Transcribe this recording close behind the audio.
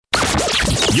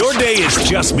Your day has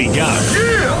just begun.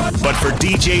 Yeah! But for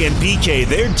DJ and PK,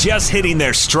 they're just hitting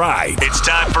their stride. It's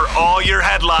time for all your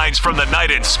headlines from the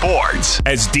night in sports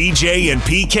as DJ and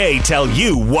PK tell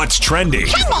you what's trending.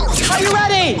 Are you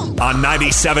ready? On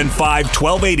 97.5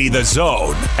 1280 The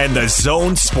Zone and The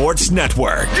Zone Sports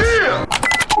Network. Yeah!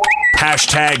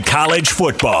 Hashtag college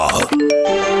football.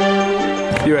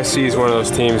 USC is one of those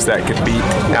teams that could beat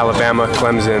Alabama,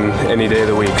 Clemson any day of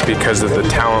the week because of the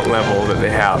talent level that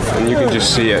they have. And you can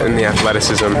just see it in the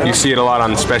athleticism. You see it a lot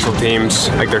on special teams,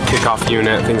 like their kickoff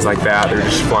unit, things like that. They're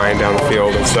just flying down the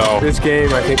field. And so this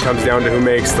game, I think, comes down to who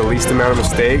makes the least amount of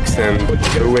mistakes and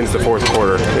who wins the fourth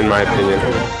quarter, in my opinion.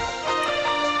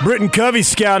 Britton Covey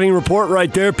scouting report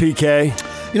right there,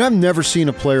 PK. You know, I've never seen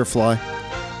a player fly.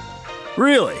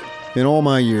 Really? In all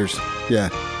my years. Yeah.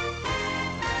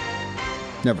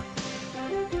 Never.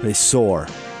 They soar.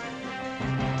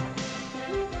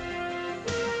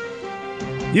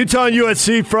 Utah and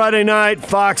USC Friday night,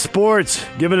 Fox Sports,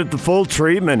 giving it the full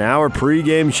treatment. Our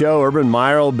pregame show, Urban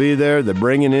Meyer will be there. They're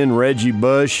bringing in Reggie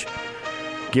Bush.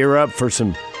 Gear up for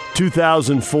some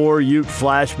 2004 Ute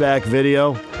flashback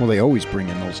video. Well, they always bring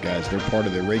in those guys. They're part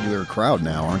of the regular crowd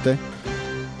now, aren't they?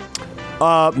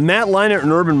 Matt Leinart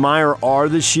and Urban Meyer are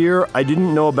this year. I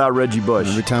didn't know about Reggie Bush.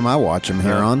 Every time I watch him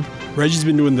here on. Reggie's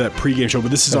been doing that pregame show,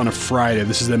 but this is on a Friday.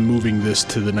 This is them moving this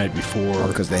to the night before.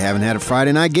 Because they haven't had a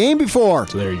Friday night game before.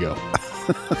 So there you go.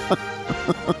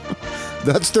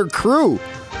 That's their crew.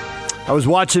 I was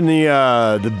watching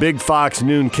the big Fox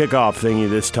noon kickoff thingy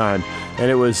this time, and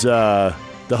it was the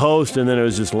host, and then it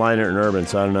was just Leinart and Urban,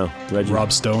 so I don't know. Reggie.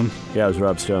 Rob Stone? Yeah, it was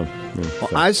Rob Stone. Yeah, well,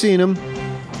 I've seen him.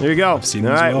 There you go. I've seen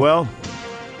him. All right, well,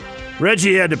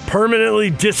 Reggie had to permanently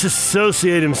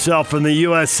disassociate himself from the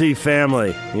USC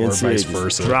family. Or vice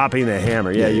versa. Dropping the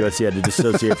hammer. Yeah, USC had to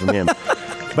dissociate from him.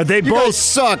 But they you both guys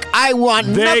suck. I want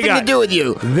nothing to do with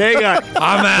you. They got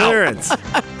clearance.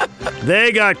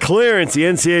 They got clearance. The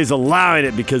NCAA is allowing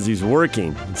it because he's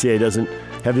working. NCAA doesn't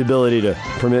have the ability to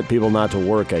permit people not to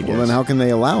work, I guess. Well, then how can they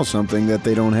allow something that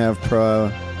they don't have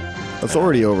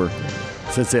authority over?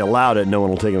 Since they allowed it, no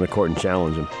one will take him to court and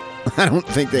challenge him. I don't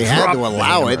think they had to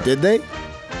allow it, did they?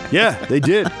 Yeah, they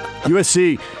did.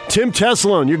 USC, Tim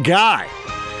Tessalone, your guy,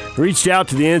 reached out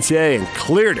to the NCAA and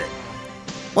cleared it.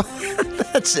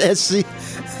 That's SC.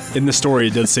 In the story,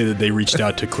 it does say that they reached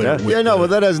out to clear it. Yeah, no, but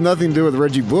that has nothing to do with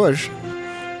Reggie Bush.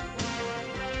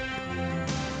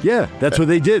 Yeah, that's what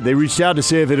they did. They reached out to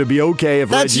see if it would be okay if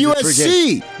that's Reggie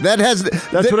USC.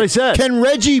 That's what I said. Can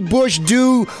Reggie Bush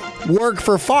do work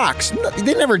for Fox? No,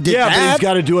 they never did that. Yeah, but he's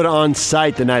got to do it on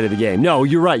site the night of the game. No,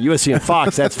 you're right. USC and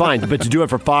Fox, that's fine. But to do it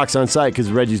for Fox on site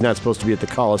because Reggie's not supposed to be at the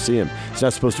Coliseum. He's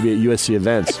not supposed to be at USC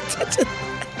events.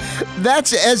 That's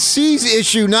SC's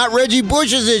issue, not Reggie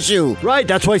Bush's issue. Right.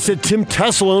 That's why I said Tim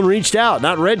Tessalone reached out,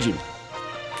 not Reggie.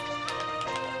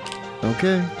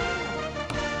 Okay.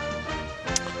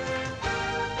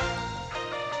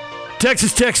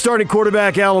 Texas Tech starting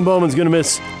quarterback Alan Bowman's going to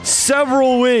miss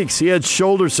several weeks. He had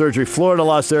shoulder surgery. Florida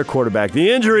lost their quarterback.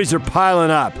 The injuries are piling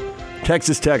up.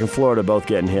 Texas Tech and Florida both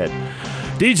getting hit.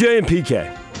 DJ and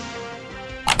PK.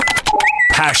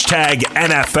 Hashtag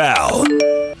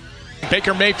NFL.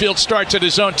 Baker Mayfield starts at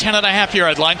his own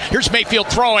 10.5-yard line. Here's Mayfield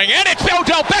throwing, and it's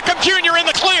Odell Beckham Jr. in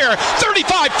the clear.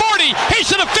 35, 40, he's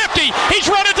to the 50, he's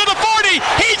running to the 40,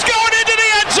 he's going into the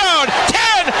end zone.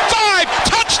 10, 5,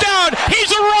 touchdown,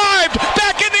 he's arrived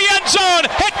back in the end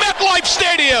zone at MetLife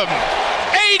Stadium.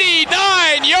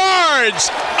 89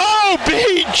 yards,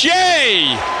 OBJ.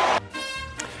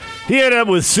 He ended up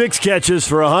with 6 catches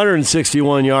for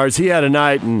 161 yards. He had a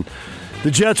night, and the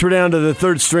Jets were down to the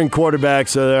third-string quarterback,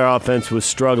 so their offense was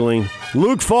struggling.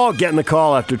 Luke Falk getting the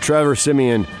call after Trevor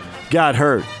Siemian got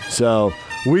hurt. So,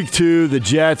 week 2, the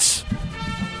Jets,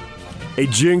 a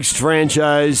jinxed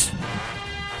franchise,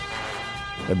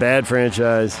 a bad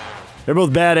franchise. They're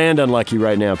both bad and unlucky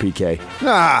right now, PK.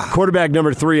 Quarterback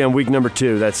number 3 on week number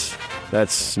 2,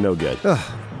 that's no good.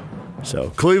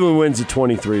 So, Cleveland wins at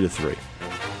 23-3.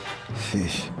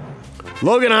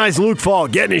 Logan High's Luke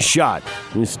Falk getting his shot.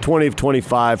 He's 20 of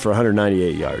 25 for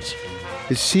 198 yards.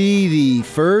 Is he the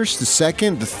first, the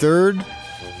second, the third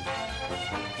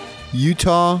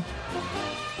Utah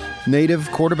native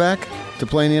quarterback to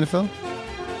play in the NFL?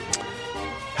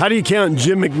 How do you count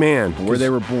Jim McMahon? Where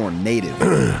they were born, native.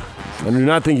 I do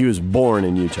not think he was born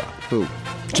in Utah. Who?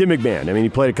 Jim McMahon. I mean, he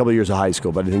played a couple of years of high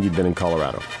school, but I think he'd been in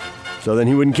Colorado. So then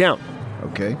he wouldn't count.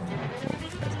 Okay. Well,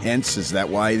 hence, is that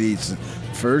why he's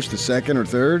first, the second, or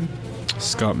third?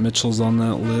 Scott Mitchell's on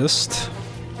that list.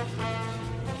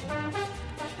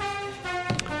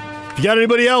 If If you got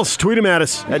anybody else, tweet them at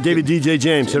us at David DJ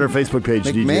James. Hit our Facebook page,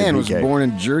 DJ McMahon was PK. born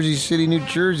in Jersey City, New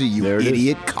Jersey, you There it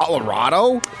idiot.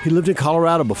 Colorado? He lived in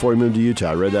Colorado before he moved to Utah.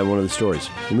 I read that in one of the stories.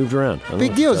 He moved around.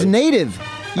 Big deal. He's a native.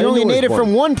 You're only know he was native born.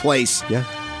 from one place. Yeah.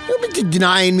 Don't be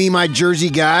denying me my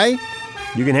Jersey guy.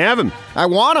 You can have him. I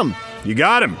want him. You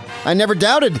got him. I never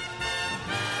doubted.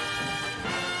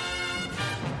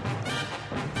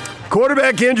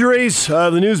 Quarterback injuries.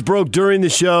 The news broke during the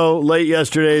show late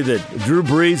yesterday that Drew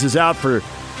Brees is out for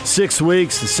 6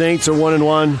 weeks. The Saints are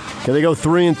 1-1. Can they go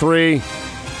 3-3?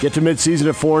 Get to midseason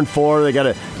at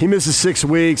 4-4. He misses 6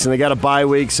 weeks and they got a bye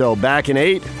week, so back in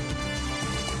 8.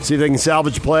 See if they can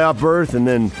salvage a playoff berth, and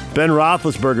then Ben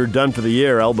Roethlisberger done for the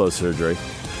year, elbow surgery.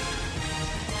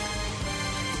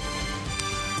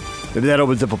 Maybe that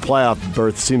opens up a playoff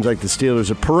berth. Seems like the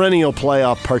Steelers are perennial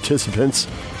playoff participants.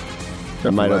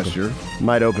 That might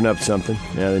open up something.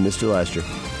 Yeah, they missed it last year.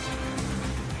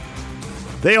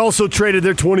 They also traded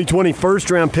their 2020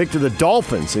 first-round pick to the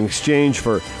Dolphins in exchange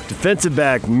for defensive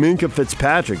back Minkah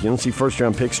Fitzpatrick. You don't see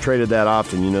first-round picks traded that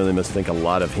often. You know they must think a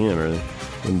lot of him, or they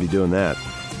wouldn't be doing that.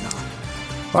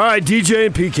 All right, DJ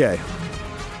and PK.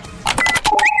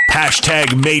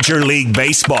 Hashtag Major League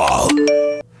Baseball.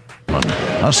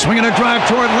 A swing and a drive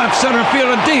toward left center field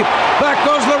and deep. Back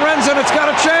goes Lorenzen. It's got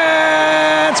a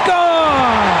chance. Gone!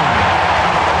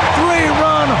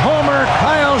 3-run homer.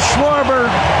 Kyle Schwarber.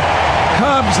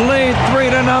 Cubs lead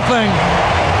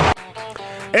 3-0.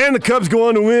 And the Cubs go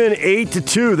on to win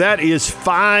 8-2. That is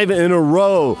 5 in a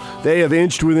row. They have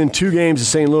inched within 2 games of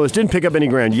St. Louis. Didn't pick up any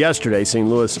ground yesterday. St.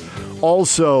 Louis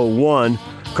also won.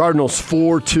 Cardinals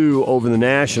 4-2 over the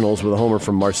Nationals with a homer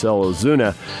from Marcell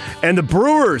Ozuna. And the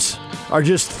Brewers are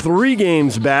just 3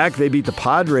 games back. They beat the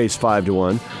Padres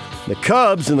 5-1. The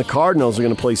Cubs and the Cardinals are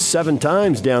going to play 7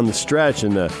 times down the stretch,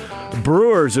 and the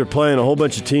Brewers are playing a whole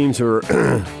bunch of teams who are,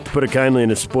 to put it kindly,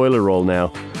 in a spoiler role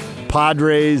now.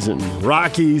 Padres and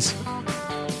Rockies. I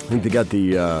think they got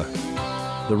the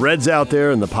Reds out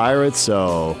there and the Pirates,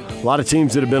 so a lot of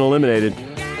teams that have been eliminated.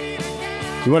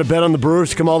 You want to bet on the Brewers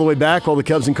to come all the way back while the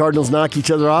Cubs and Cardinals knock each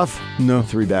other off? No.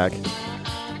 3 back.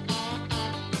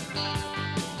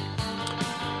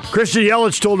 Christian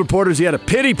Yelich told reporters he had a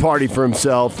pity party for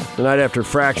himself the night after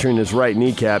fracturing his right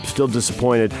kneecap. Still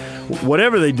disappointed.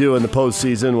 Whatever they do in the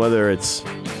postseason, whether it's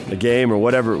a game or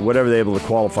whatever they're able to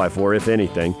qualify for, if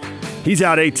anything, he's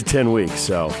out 8 to 10 weeks,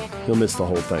 so he'll miss the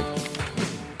whole thing.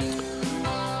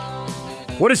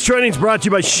 What is Trending is brought to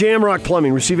you by Shamrock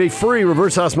Plumbing. Receive a free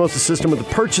reverse osmosis system with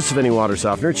the purchase of any water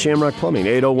softener at Shamrock Plumbing,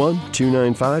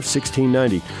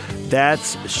 801-295-1690.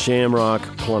 That's Shamrock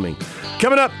Plumbing.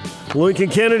 Coming up, Lincoln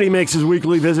Kennedy makes his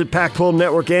weekly visit. Pac-12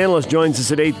 Network analyst joins us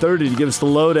at 8:30 to give us the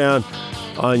lowdown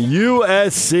on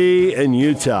USC and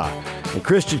Utah. And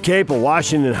Christian Capel,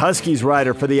 Washington Huskies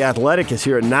writer for The Athletic, is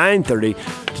here at 9:30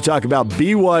 to talk about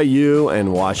BYU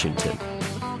and Washington.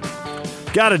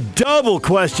 Got a double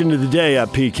question of the day up,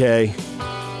 PK.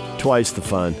 Twice the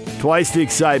fun. Twice the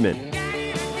excitement.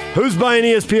 Who's buying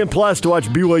ESPN Plus to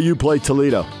watch BYU play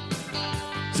Toledo?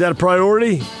 Is that a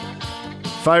priority?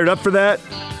 Fired up for that?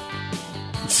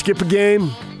 Skip a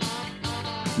game?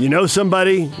 You know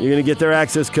somebody? You're going to get their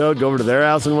access code, go over to their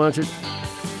house and watch it?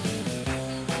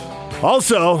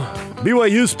 Also,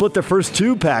 BYU split their first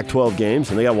 2 Pac-12 games,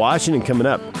 and they got Washington coming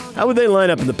up. How would they line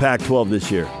up in the Pac-12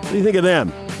 this year? What do you think of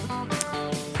them?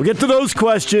 We'll get to those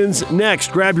questions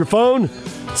next. Grab your phone,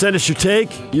 send us your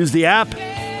take, use the app.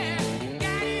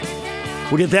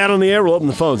 We'll get that on the air. We'll open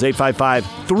the phones,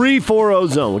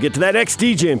 855-340-ZONE. We'll get to that next.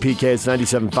 DJ and PK. It's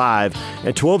 97.5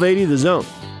 and 1280 The Zone.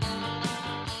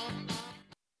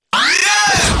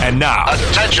 And now,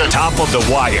 attention, top of the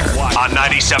wire on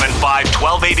 97.5,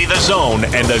 1280 The Zone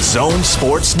and the Zone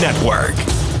Sports Network.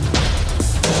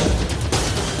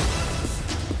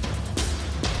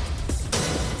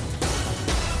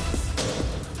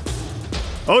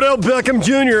 Odell Beckham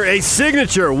Jr., a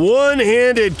signature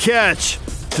one-handed catch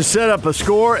to set up a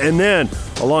score, and then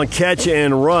a long catch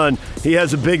and run. He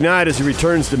has a big night as he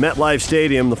returns to MetLife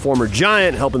Stadium. The former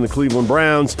Giant helping the Cleveland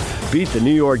Browns beat the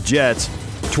New York Jets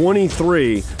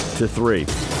 23-3.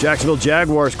 Jacksonville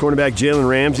Jaguars cornerback Jalen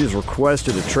Ramsey has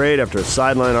requested a trade after a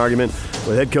sideline argument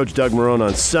with head coach Doug Marrone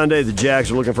on Sunday. The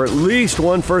Jags are looking for at least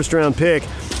 1 first-round pick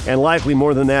and likely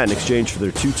more than that in exchange for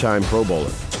their 2-time Pro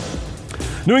Bowler.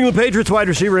 New England Patriots wide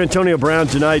receiver Antonio Brown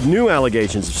denied new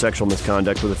allegations of sexual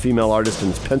misconduct with a female artist in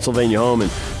his Pennsylvania home in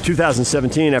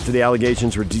 2017 after the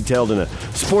allegations were detailed in a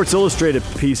Sports Illustrated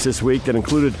piece this week that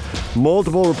included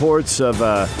multiple reports of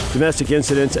domestic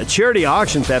incidents, a charity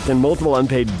auction theft, and multiple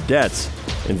unpaid debts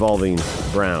involving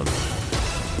Brown.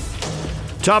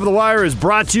 Top of the Wire is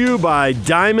brought to you by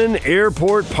Diamond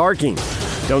Airport Parking.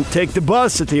 Don't take the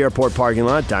bus at the airport parking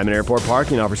lot. Diamond Airport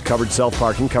Parking offers covered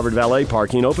self-parking, covered valet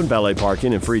parking, open valet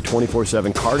parking, and free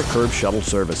 24/7 car-to-curb shuttle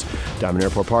service. Diamond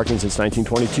Airport Parking since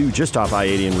 1922, just off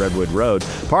I-80 and Redwood Road.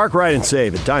 Park, ride, and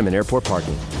save at Diamond Airport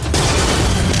Parking.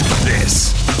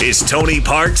 This is Tony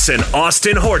Parks and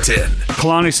Austin Horton.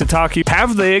 Kalani Sitake,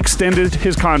 have they extended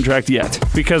his contract yet?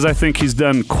 Because I think he's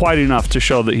done quite enough to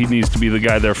show that he needs to be the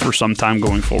guy there for some time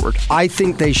going forward. I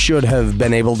think they should have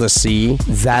been able to see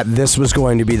that this was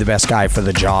going to be the best guy for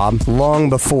the job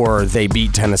long before they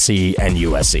beat Tennessee and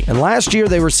USC. And last year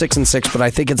they were 6-6, but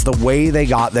I think it's the way they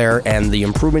got there and the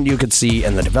improvement you could see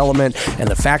and the development and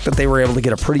the fact that they were able to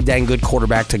get a pretty dang good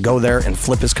quarterback to go there and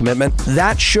flip his commitment.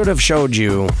 That should have showed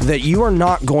you that you are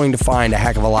not going to find a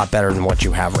heck of a lot better than what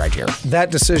you have right here. That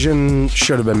decision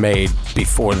should have been made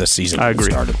before the season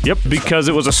started. Yep, because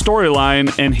it was a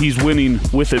storyline, and he's winning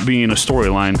with it being a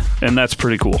storyline, and that's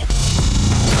pretty cool.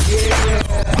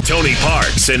 Tony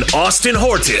Parks and Austin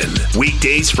Horton.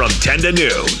 Weekdays from 10 to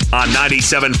noon on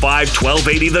 97.5,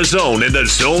 1280 The Zone and The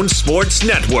Zone Sports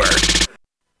Network.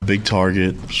 Big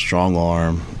target, strong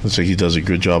arm. Looks like he does a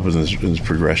good job in his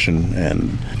progression.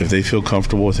 And if they feel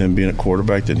comfortable with him being a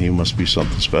quarterback, then he must be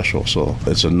something special. So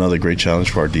it's another great challenge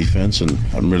for our defense. And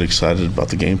I'm really excited about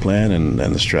the game plan and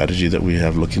the strategy that we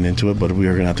have looking into it. But we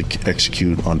are going to have to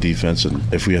execute on defense. And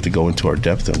if we have to go into our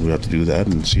depth, then we have to do that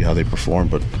and see how they perform.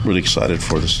 But really excited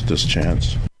for this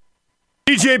chance.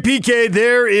 DJ PK,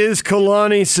 there is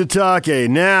Kalani Sitake.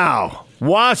 Now,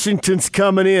 Washington's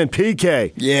coming in.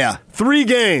 PK. Yeah. 3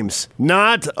 games,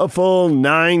 not a full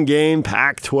 9-game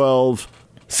Pac-12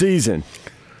 season.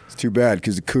 It's too bad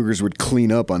because the Cougars would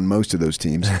clean up on most of those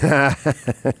teams.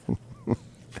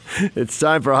 It's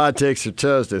time for Hot Takes or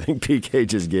Toast. I think PK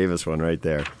just gave us one right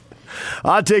there.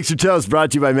 Hot Takes or Toast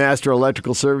brought to you by Master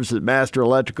Electrical Services. Master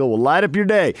Electrical will light up your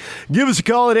day. Give us a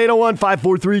call at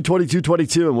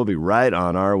 801-543-2222, and we'll be right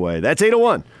on our way. That's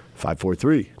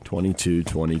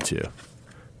 801-543-2222.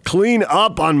 Clean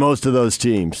up on most of those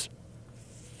teams.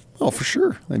 Oh, for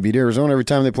sure. They beat Arizona every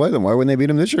time they play them. Why wouldn't they beat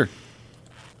them this year?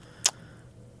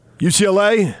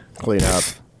 UCLA, clean up.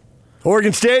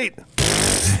 Oregon State.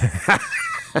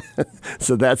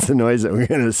 So that's the noise that we're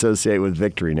going to associate with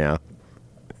victory now.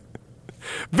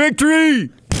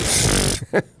 Victory!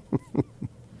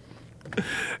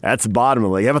 That's the bottom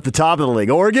of the league. How about the top of the league?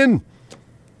 Oregon?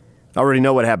 I already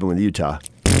know what happened with Utah.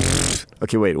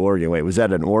 Okay, wait, Oregon. Wait, was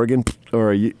that an Oregon? Or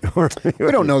we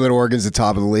don't know that Oregon's the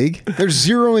top of the league. They're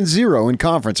 0-0 in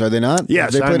conference, are they not?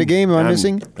 Yes. Have they played a game? Am I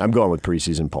missing? I'm going with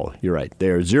preseason poll. You're right. They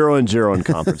are 0-0 in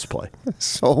conference play.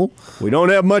 So? We don't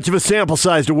have much of a sample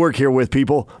size to work here with,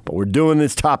 people, but we're doing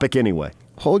this topic anyway.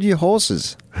 Hold your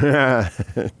horses.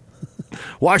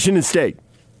 Washington State.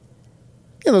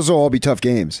 Yeah, those will all be tough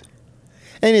games.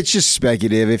 And it's just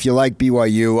speculative. If you like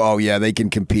BYU, oh, yeah, they can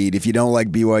compete. If you don't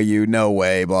like BYU, no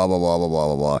way, blah, blah, blah, blah, blah,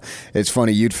 blah, blah. It's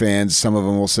funny, Ute fans, some of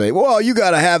them will say, well, you got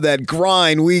to have that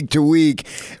grind week to week.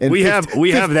 And we have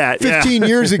that. 15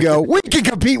 years ago, we can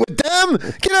compete with them.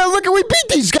 Look, we beat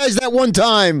these guys that one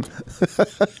time.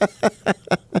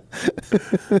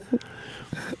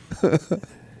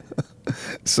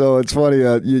 So it's funny.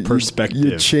 Perspective.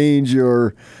 You change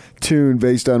your tune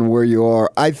based on where you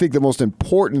are. I think the most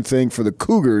important thing for the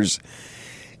Cougars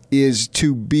is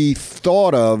to be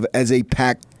thought of as a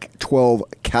Pac-12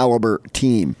 caliber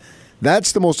team.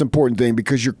 That's the most important thing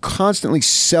because you're constantly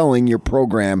selling your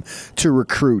program to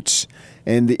recruits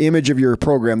and the image of your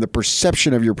program, the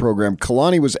perception of your program.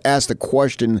 Kalani was asked a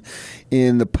question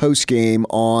in the postgame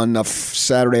on a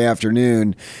Saturday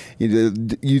afternoon.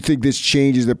 You think this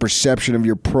changes the perception of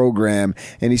your program?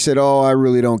 And he said, oh, I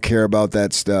really don't care about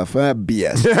that stuff.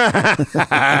 BS.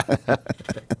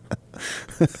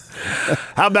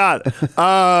 How about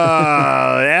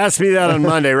ask me that on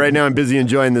Monday. Right now I'm busy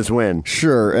enjoying this win.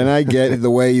 Sure, and I get the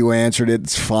way you answered it.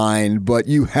 It's fine, but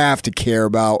you have to care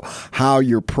about how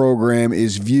your program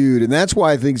is viewed, and that's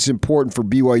why I think it's important for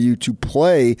BYU to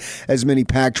play as many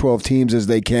Pac-12 teams as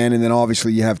they can, and then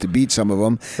obviously you have to beat some of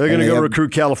them. They're going to go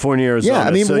recruit California, Arizona. Yeah, I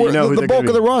mean, so the bulk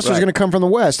of the roster is going to come from the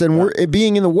West, and we're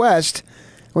being in the West,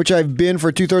 which I've been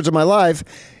for 2/3 of my life.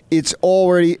 It's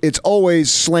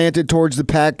always slanted towards the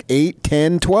Pac 8,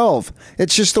 10, 12.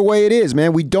 It's just the way it is,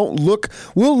 man. We'll look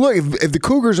if the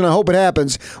Cougars, and I hope it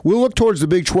happens, we'll look towards the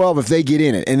Big 12 if they get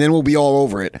in it, and then we'll be all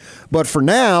over it. But for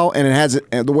now,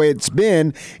 and the way it's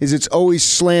been, is it's always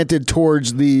slanted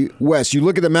towards the West. You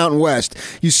look at the Mountain West,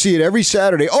 you see it every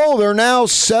Saturday. Oh, they're now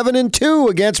 7-2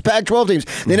 against Pac-12 teams.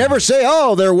 They never say,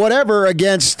 oh, they're whatever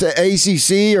against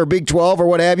ACC or Big 12 or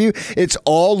what have you. It's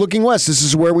all looking West. This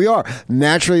is where we are.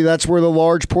 Naturally, obviously that's where the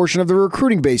large portion of the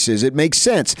recruiting base is. It makes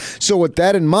sense. So with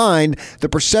that in mind, the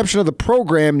perception of the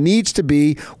program needs to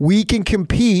be we can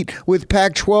compete with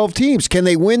Pac-12 teams. Can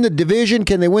they win the division?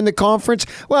 Can they win the conference?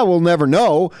 Well, we'll never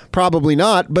know. Probably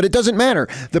not, but it doesn't matter.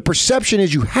 The perception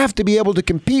is you have to be able to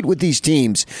compete with these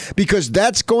teams because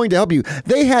that's going to help you.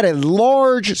 They had a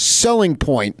large selling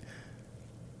point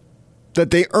that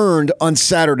they earned on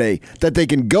Saturday that they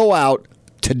can go out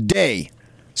today,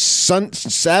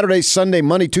 Saturday, Sunday,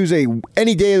 Monday, Tuesday,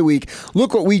 any day of the week.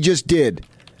 Look what we just did.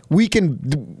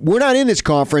 We're not in this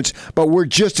conference, but we're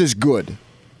just as good.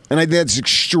 And I think that's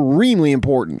extremely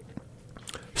important.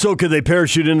 So could they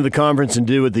parachute into the conference and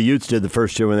do what the Utes did the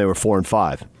first year when they were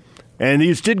 4-5? And the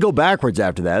Utes did go backwards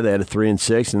after that. They had a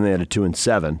 3-6, and they had a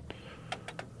 2-7.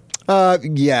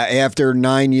 Yeah, after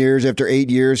 9 years, after 8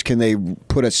 years, can they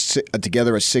put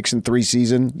together a 6-3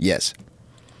 season? Yes.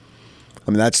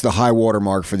 I mean, that's the high water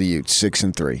mark for the Utes,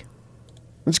 6-3.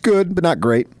 It's good, but not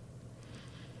great.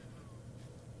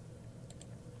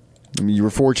 I mean, you were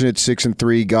fortunate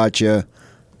 6-3 got you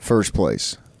first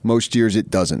place. Most years it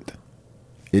doesn't.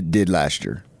 It did last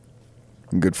year.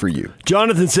 Good for you.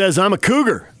 Jonathan says, I'm a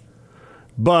Cougar.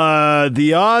 But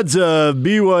the odds of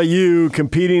BYU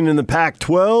competing in the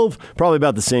Pac-12, probably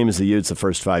about the same as the Utes the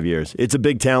first 5 years. It's a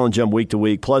big talent jump week to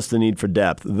week, plus the need for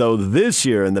depth. Though this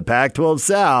year in the Pac-12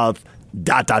 South, ...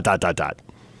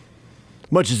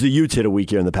 Much as the Utes hit a week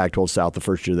here in the Pac-12 South the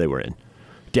first year they were in.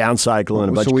 Down cycle and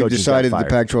a bunch of coaches got fired. So we've decided the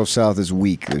Pac-12 South is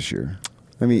weak this year.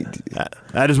 I mean,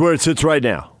 that is where it sits right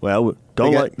now. Well,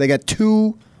 they got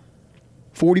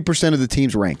 40% of the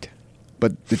teams ranked,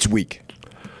 but it's weak.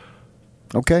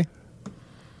 Okay.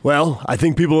 Well, I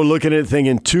think people are looking at it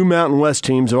thinking 2 Mountain West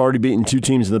teams have already beaten 2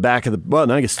 teams in the back of the – well,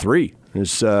 no, I guess 3.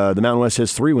 The Mountain West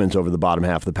has 3 wins over the bottom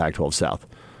half of the Pac-12 South.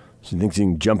 So he thinks he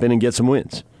can jump in and get some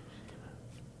wins.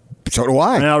 So do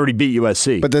I. And I already beat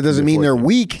USC. But that doesn't mean they're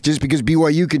weak. Just because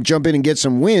BYU can jump in and get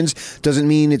some wins doesn't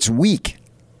mean it's weak.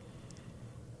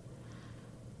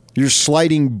 You're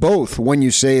slighting both when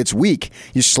you say it's weak.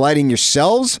 You're slighting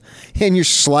yourselves and you're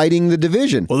slighting the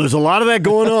division. Well, there's a lot of that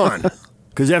going on.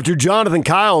 Because after Jonathan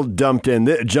Kyle jumped in,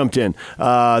 this year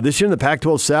in the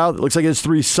Pac-12 South, it looks like it's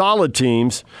 3 solid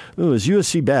teams. Ooh, is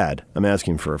USC bad? I'm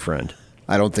asking for a friend.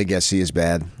 I don't think SC is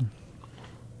bad.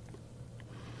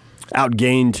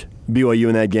 Outgained BYU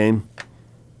in that game,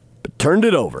 but turned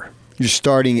it over. You're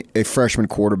starting a freshman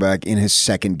quarterback in his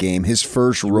second game, his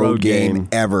first road game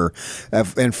ever,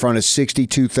 in front of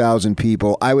 62,000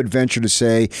 people. I would venture to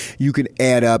say you can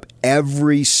add up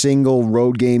every single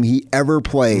road game he ever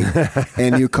played,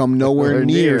 and you come nowhere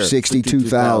near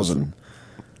 62,000.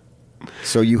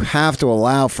 So you have to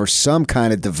allow for some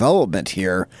kind of development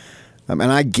here. I mean,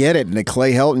 I get it. And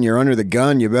Clay Helton, you're under the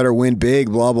gun. You better win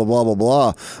big, blah, blah, blah, blah,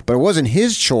 blah. But it wasn't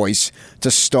his choice to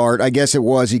start. I guess it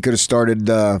was. He could have started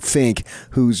Fink,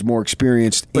 who's more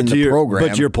experienced in the program.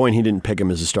 But to your point, he didn't pick him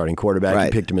as a starting quarterback. Right.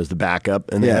 He picked him as the backup,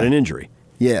 and they had an injury.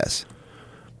 Yes.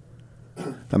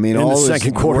 I mean, all this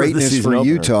greatness for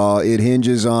Utah, it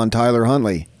hinges on Tyler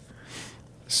Huntley.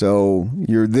 So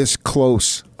you're this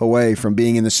close away from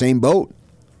being in the same boat.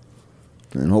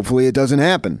 And hopefully it doesn't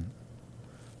happen.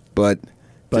 But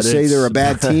to say they're a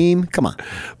bad team, come on.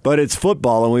 But it's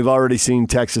football, and we've already seen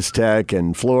Texas Tech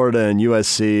and Florida and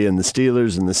USC and the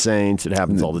Steelers and the Saints. It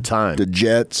happens all the time. The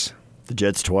Jets. The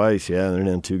Jets twice, yeah. They're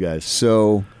down 2 guys.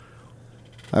 So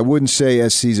I wouldn't say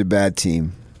SC's a bad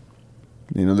team.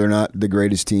 You know, they're not the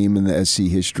greatest team in the SC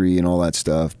history and all that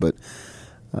stuff. But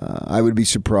I would be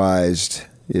surprised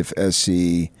if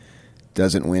SC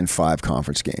doesn't win 5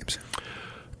 conference games.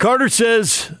 Carter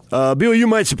says BYU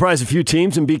might surprise a few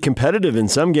teams and be competitive in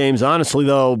some games. Honestly,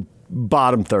 though,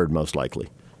 bottom third most likely.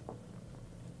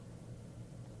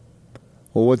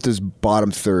 Well, what does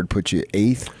bottom third put you,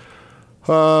 8th?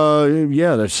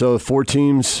 Yeah, so 4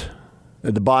 teams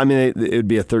at the bottom. I mean, it would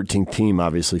be a 13th team,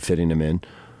 obviously, fitting them in.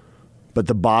 But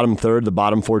the bottom third, the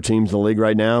bottom 4 teams in the league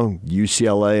right now,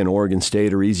 UCLA and Oregon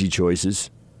State are easy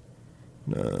choices.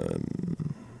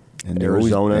 And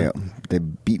Arizona.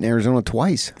 They've beaten Arizona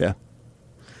twice. Yeah.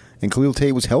 And Khalil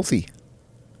Tate was healthy.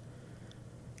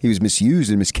 He was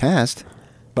misused and miscast.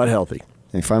 But healthy.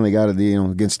 And he finally got it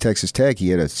against Texas Tech.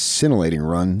 He had a scintillating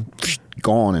run,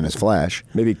 gone in his flash.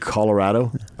 Maybe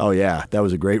Colorado. Oh, yeah. That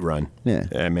was a great run. Yeah.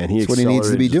 Man, that's what he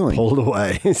needs to be doing. Pulled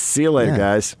away. See you later,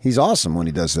 guys. He's awesome when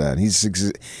he does that.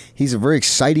 He's a very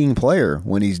exciting player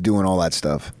when he's doing all that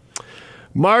stuff.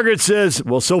 Margaret says,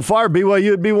 well, so far BYU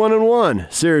would be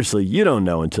 1-1. Seriously, you don't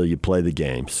know until you play the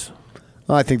games.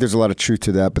 I think there's a lot of truth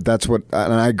to that, but that's what,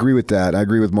 and I agree with that. I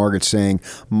agree with Margaret saying,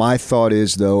 my thought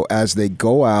is, though, as they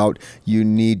go out, you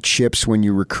need chips when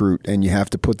you recruit, and you have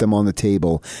to put them on the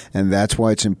table, and that's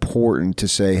why it's important to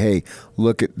say, hey,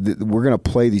 look, we're going to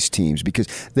play these teams, because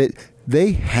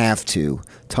they have to.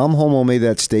 Tom Holmoe made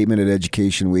that statement at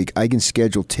Education Week. I can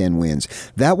schedule 10 wins.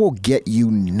 That will get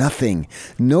you nothing.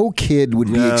 No kid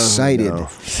would be excited. No.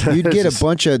 You'd get a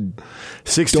bunch of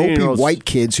dopey white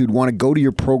kids who'd want to go to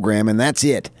your program, and that's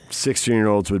it.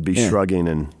 16-year-olds would be shrugging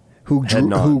and who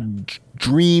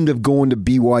dreamed of going to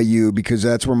BYU because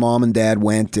that's where mom and dad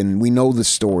went, and we know the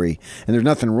story. And there's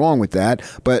nothing wrong with that,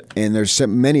 and there's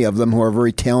many of them who are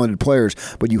very talented players,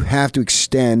 but you have to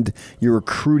extend your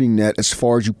recruiting net as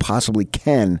far as you possibly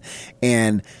can.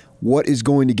 And what is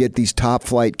going to get these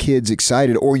top-flight kids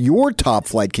excited, or your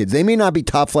top-flight kids? They may not be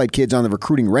top-flight kids on the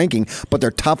recruiting ranking, but they're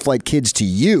top-flight kids to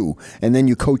you, and then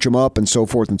you coach them up and so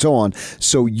forth and so on.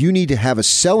 So you need to have a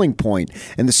selling point,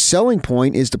 and the selling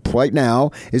point is to play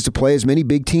as many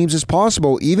big teams as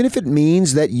possible, even if it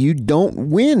means that you don't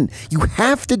win. You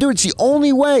have to do it. It's the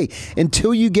only way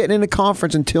until you get in a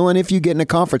conference, until and if you get in a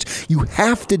conference. You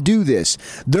have to do this.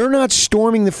 They're not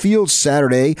storming the field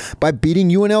Saturday by beating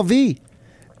UNLV.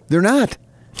 They're not.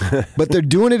 But they're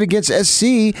doing it against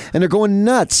SC, and they're going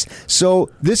nuts. So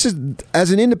this is,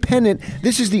 as an independent,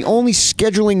 this is the only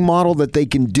scheduling model that they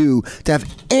can do to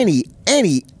have any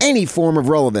form of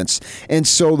relevance. And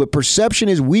so the perception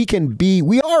is we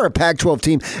are a Pac-12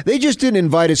 team. They just didn't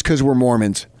invite us because we're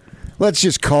Mormons. Let's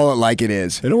just call it like it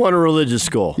is. They don't want a religious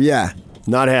school. Yeah.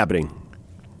 Not happening.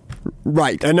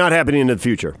 Right. And not happening in the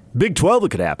future. Big 12,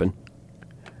 it could happen.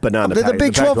 But not in the Pac-12. The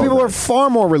Big 12 people are far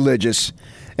more religious.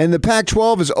 And the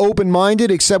Pac-12 is open-minded,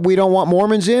 except we don't want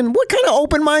Mormons in? What kind of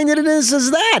open-mindedness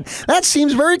is that? That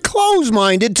seems very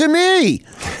closed-minded to me.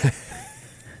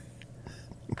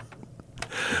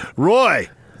 Roy,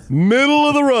 middle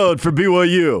of the road for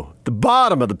BYU. The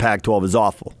bottom of the Pac-12 is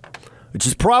awful, which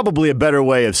is probably a better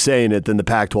way of saying it than the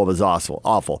Pac-12 is awful.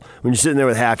 When you're sitting there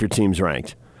with half your teams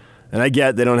ranked. And I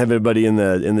get they don't have anybody in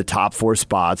the top 4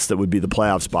 spots that would be the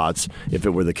playoff spots if it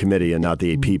were the committee and not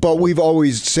the AP. But we've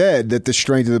always said that the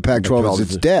strength of the Pac-12 is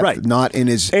its depth, right. not in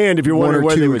its and if you're one wondering or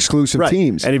where two they would, exclusive right.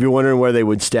 teams. And if you're wondering where they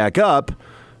would stack up,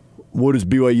 what is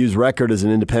BYU's record as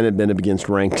an independent been up against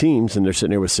ranked teams? And they're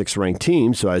sitting here with 6 ranked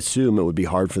teams, so I assume it would be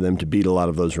hard for them to beat a lot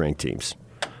of those ranked teams.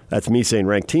 That's me saying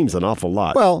ranked teams an awful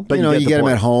lot. Well, but you get them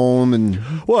at home and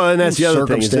that's the other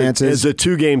thing. It's a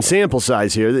 2-game sample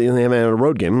size here. They haven't had a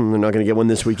road game. They're not going to get one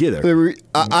this week either. They've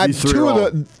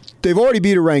already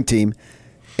beat a ranked team,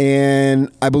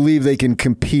 and I believe they can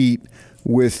compete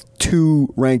with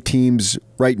 2 ranked teams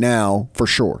right now for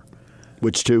sure.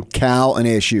 Which 2? Cal and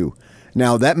ASU.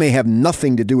 Now, that may have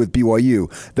nothing to do with BYU.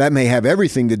 That may have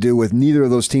everything to do with neither of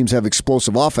those teams have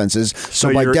explosive offenses.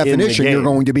 So by definition, you're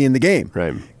going to be in the game.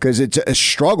 Right. Because it's a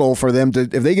struggle for them to,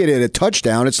 if they get a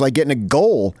touchdown, it's like getting a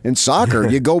goal in soccer.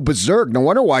 You go berserk. No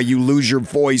wonder why you lose your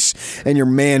voice and your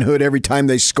manhood every time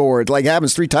they score. It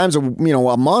happens 3 times a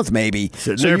month maybe.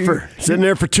 Sitting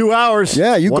there for 2 hours.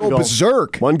 Yeah, you go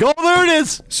berserk. 1 goal, there it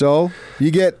is. So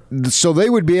they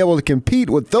would be able to compete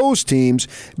with those teams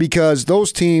because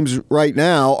those teams right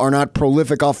now are not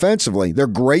prolific offensively. They're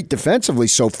great defensively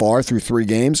so far through 3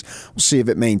 games. We'll see if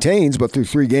it maintains, but through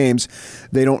 3 games,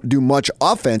 they don't do much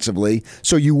offensively.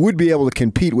 So you would be able to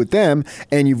compete with them,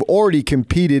 and you've already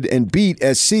competed and beat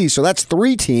SC. So that's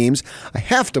 3 teams. I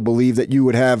have to believe that you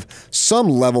would have some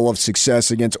level of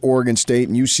success against Oregon State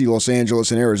and UC Los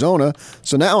Angeles and Arizona.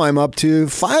 So now I'm up to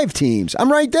 5 teams.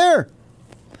 I'm right there.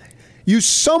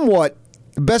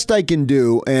 Best I can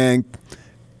do, and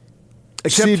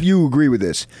see if you agree with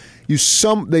this.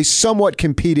 They somewhat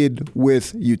competed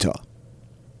with Utah.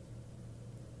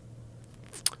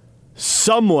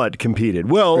 Somewhat competed.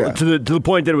 Well, yeah. to the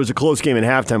point that it was a close game at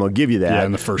halftime, I'll give you that. Yeah,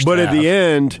 in the first But half. at the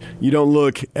end, you don't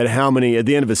look at at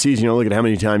the end of a season, you don't look at how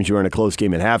many times you were in a close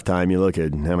game at halftime. You look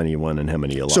at how many you won and how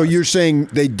many you lost. So you're saying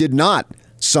they did not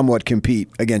somewhat compete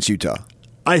against Utah?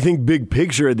 I think big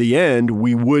picture at the end,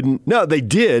 we wouldn't. No, they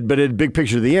did, but at big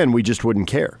picture at the end, we just wouldn't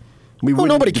care.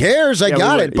 Nobody cares. I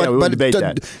got it. But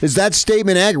is that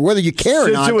statement accurate? Whether you care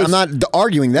or not, I'm not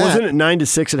arguing that. Wasn't it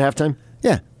 9-6 at halftime?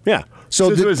 Yeah. Yeah.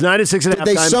 So it was 9-6 at halftime.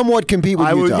 They somewhat compete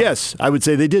with Utah. Yes, I would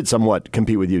say they did somewhat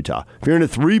compete with Utah. If you're in a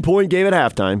 3-point game at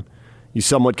halftime, you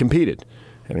somewhat competed.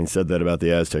 Having said that about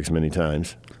the Aztecs many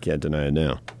times, can't deny it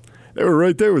now. They were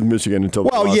right there with Michigan until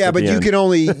but you can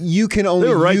only they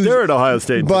were right there at Ohio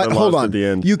State. But hold on, at the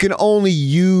end. You can only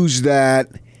use that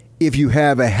if you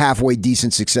have a halfway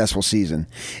decent successful season.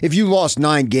 If you lost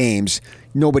 9 games,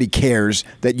 nobody cares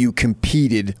that you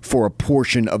competed for a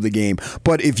portion of the game.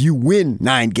 But if you win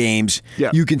 9 games,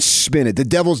 you can spin it. The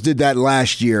Devils did that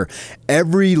last year.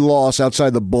 Every loss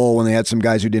outside the bowl, when they had some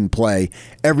guys who didn't play,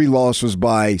 every loss was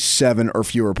by 7 or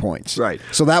fewer points. Right.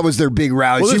 So that was their big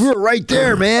rally. Well, See, we were right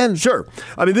there, man. Sure.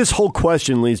 I mean, this whole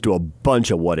question leads to a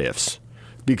bunch of what-ifs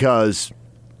because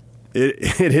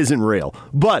it isn't real.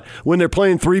 But when they're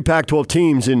playing 3 Pac-12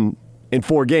 teams in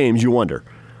 4 games, you wonder.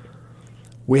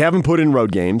 We haven't put in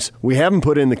road games. We haven't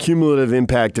put in the cumulative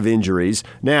impact of injuries.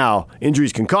 Now,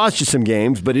 injuries can cost you some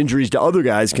games, but injuries to other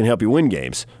guys can help you win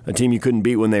games. A team you couldn't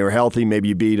beat when they were healthy, maybe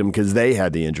you beat them because they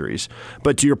had the injuries.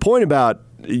 But to your point about,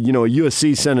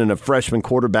 USC sending a freshman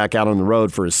quarterback out on the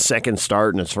road for his second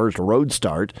start and his first road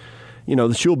start,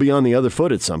 the shoe will be on the other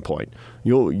foot at some point.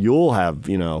 You'll have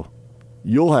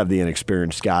the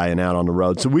inexperienced guy and out on the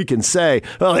road. So we can say,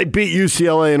 well, they beat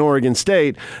UCLA and Oregon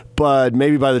State, but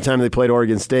maybe by the time they played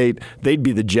Oregon State, they'd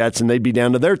be the Jets and they'd be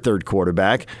down to their third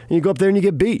quarterback, and you go up there and you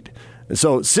get beat. And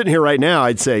so sitting here right now,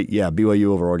 I'd say, BYU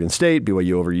over Oregon State,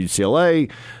 BYU over UCLA.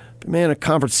 But man, a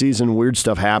conference season, weird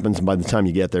stuff happens, and by the time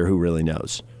you get there, who really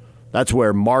knows? That's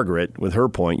where Margaret, with her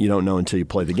point, you don't know until you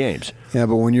play the games. Yeah,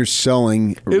 but when you're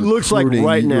selling, it looks like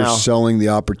right now you're selling the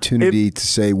opportunity to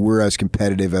say we're as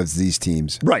competitive as these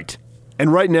teams. Right.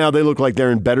 And right now they look like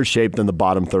they're in better shape than the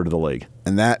bottom third of the league.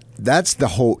 And that's the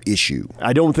whole issue.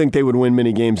 I don't think they would win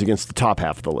many games against the top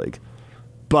half of the league.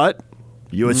 But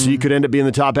USC could end up being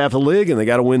the top half of the league, and they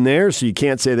got to win there, so you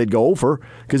can't say they'd go over.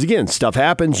 Because, again, stuff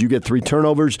happens. You get 3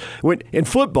 turnovers. In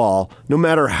football, no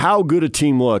matter how good a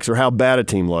team looks or how bad a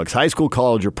team looks, high school,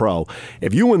 college, or pro,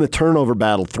 if you win the turnover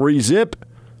battle 3-zip,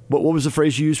 what was the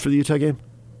phrase you used for the Utah game?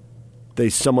 They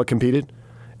somewhat competed?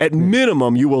 At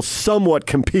minimum, you will somewhat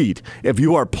compete if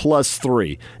you are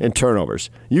 +3 in turnovers.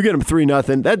 You get them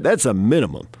 3-0, that's a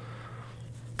minimum.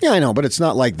 Yeah, I know, but it's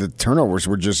not like the turnovers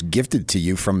were just gifted to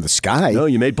you from the sky. No,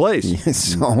 you made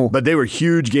plays. But they were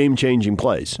huge game-changing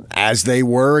plays. As they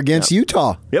were against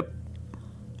Utah. Yep.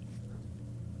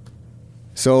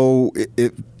 So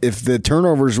if the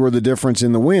turnovers were the difference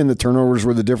in the win, the turnovers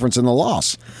were the difference in the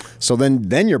loss. So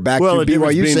then you're back to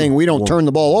BYU saying we don't turn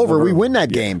the ball over, we win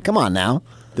that game. Come on now.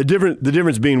 The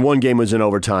difference being one game was in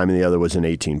overtime and the other was an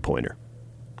 18-pointer.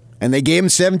 And they gave him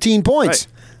 17 points.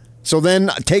 Right. So then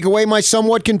take away my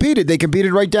somewhat competed. They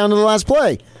competed right down to the last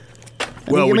play.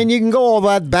 I mean, you can go all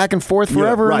that back and forth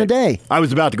forever in a day. I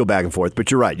was about to go back and forth, but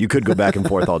you're right. You could go back and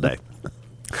forth all day.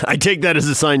 I take that as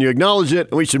a sign you acknowledge it,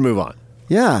 and we should move on.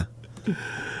 Yeah.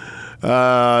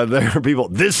 There are people.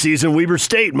 This season, Weber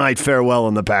State might fare well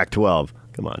in the Pac-12.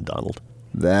 Come on, Donald.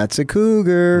 That's a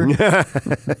Cougar.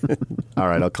 All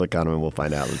right, I'll click on him and we'll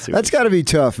find out. Let's see. That's got to be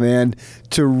tough, man,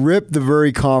 to rip the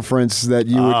very conference that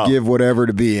you would give whatever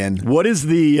to be in. What is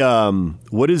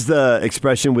the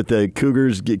expression with the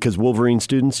Cougars? Because Wolverine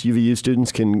students, UVU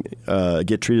students, can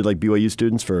get treated like BYU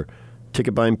students for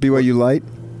ticket buying. BYU Light?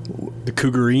 The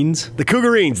Cougarines? The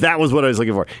Cougarines. That was what I was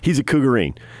looking for. He's a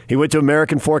Cougarine. He went to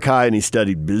American Fork High and he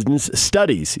studied business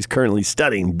studies. He's currently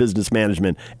studying business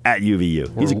management at UVU.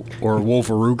 Or a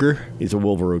Wolveruger? He's a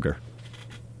Wolveruger.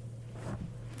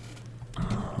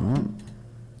 What are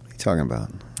you talking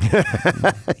about?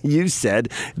 You said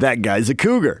that guy's a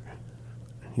Cougar.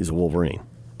 He's a Wolverine,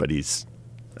 but he's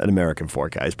an American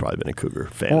Fork High. He's probably been a Cougar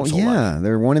fan. Oh, yeah.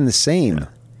 They're one and the same. Yeah.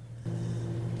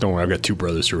 Don't worry, I've got 2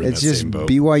 brothers who are in that same boat.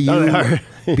 It's just BYU,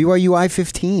 BYU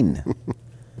I-15.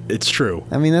 It's true.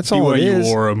 I mean, that's all it is.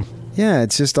 BYU Orem. Yeah,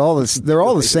 it's just all this. They're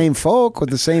all the same folk with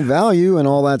the same value and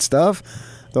all that stuff.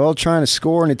 They're all trying to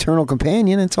score an eternal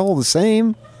companion. It's all the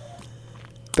same.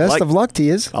 Best of luck to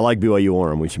you. I like BYU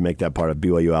Orem. We should make that part of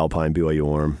BYU Alpine, BYU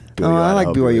Orem. I like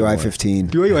BYU I-15.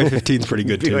 BYU I-15 is pretty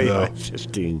good, too, BYU though.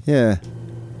 I-15. Yeah.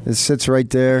 It sits right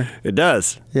there. It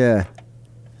does. Yeah.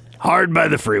 Hard by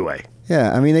the freeway.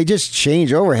 Yeah, I mean, they just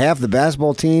change over. Half the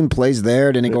basketball team plays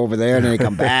there, then they go over there, then they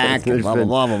come back, and blah, blah,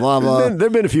 blah, blah, blah. There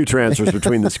have been a few transfers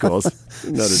between the schools.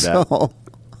 No doubt.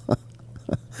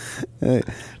 It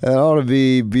ought to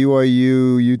be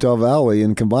BYU, Utah Valley,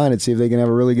 and combine it, see if they can have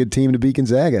a really good team to beat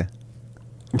Gonzaga.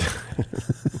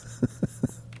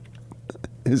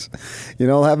 Have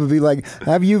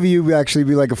UVU actually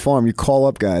be like a farm. You call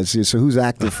up guys. So who's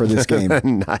active for this game?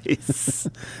 Nice.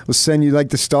 We'll send you like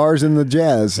the Stars and the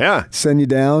Jazz. Yeah. Send you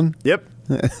down. Yep.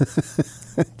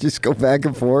 Just go back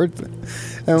and forth.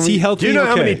 Is he healthy? Do you know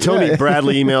how many Tony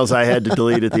Bradley emails I had to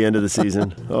delete at the end of the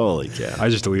season? Holy cow. I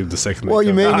just deleted the second. Well,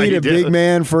 you may need a big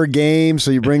man for a game,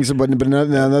 so you bring somebody. But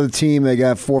another team, they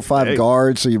got 4 or 5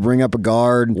 guards, so you bring up a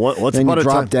guard. Then you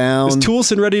drop down. Is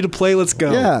Toulson ready to play? Let's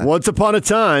go. Yeah. Once upon a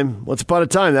time,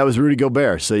 that was Rudy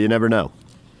Gobert, so you never know.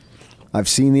 I've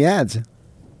seen the ads.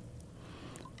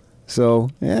 So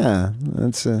yeah,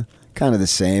 that's kind of the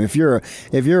same. If you're a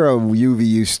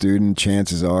UVU student,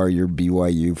 chances are you're a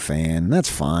BYU fan. That's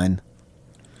fine,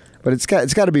 but it's got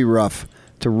to be rough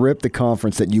to rip the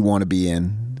conference that you want to be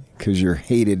in because your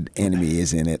hated enemy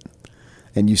is in it,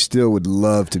 and you still would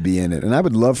love to be in it. And I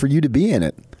would love for you to be in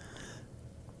it.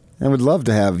 I would love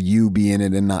to have you be in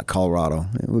it and not Colorado.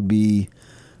 It would be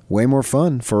way more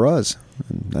fun for us.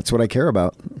 And that's what I care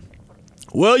about.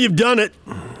 Well, you've done it.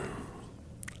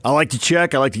 I like to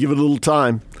check. I like to give it a little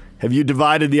time. Have you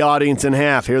divided the audience in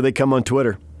half? Here they come on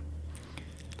Twitter.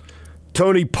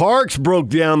 Tony Parks broke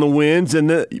down the wins, and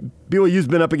the BYU's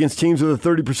been up against teams with a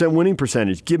 30% winning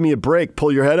percentage. Give me a break.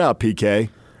 Pull your head out, PK.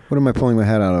 What am I pulling my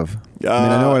head out of?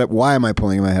 I know why am I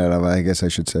pulling my head out of? I guess I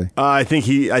should say. I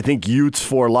think Utes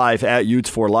for Life at Utes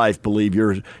for Life believe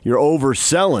you're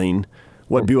overselling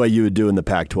what BYU would do in the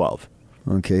Pac-12.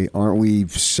 Okay, aren't we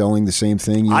selling the same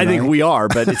thing? I think we are,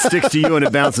 but it sticks to you and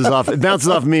it bounces off. It bounces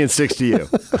off me and sticks to you.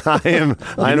 I am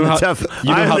the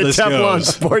Teflon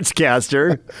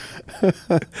sportscaster.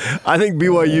 I think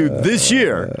BYU this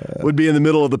year would be in the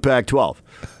middle of the Pac-12.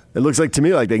 It looks like to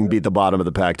me like they can beat the bottom of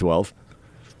the Pac-12.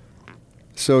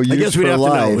 So I guess we'd have to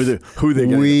know who they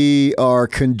get. We are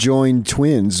conjoined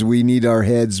twins. We need our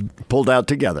heads pulled out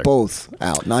together. Both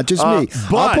out, not just me.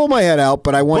 I'll pull my head out,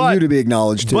 but I want you to be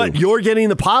acknowledged too. But you're getting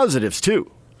the positives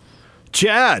too.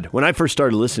 Chad, when I first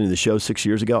started listening to the show 6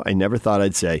 years ago, I never thought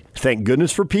I'd say, thank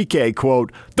goodness for PK,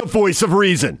 quote, the voice of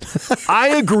reason. I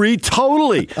agree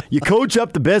totally. You coach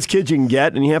up the best kids you can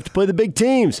get, and you have to play the big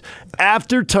teams.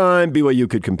 After time, BYU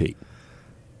could compete.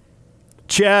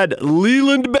 Chad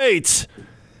Leland Bates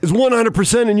is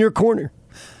 100% in your corner.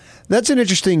 That's an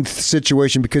interesting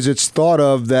situation because it's thought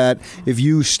of that if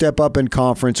you step up in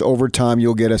conference over time,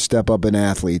 you'll get a step up in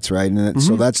athletes, right? And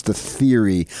so that's the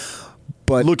theory.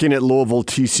 But looking at Louisville,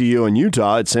 TCU, and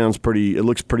Utah, it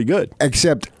looks pretty good.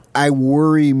 Except I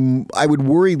would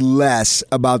worry less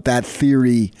about that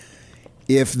theory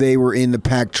if they were in the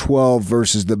Pac-12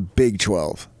 versus the Big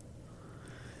 12.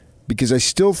 Because I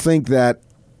still think that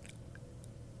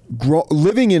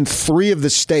living in 3 of the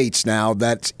states now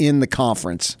that's in the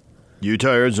conference.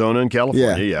 Utah, Arizona, and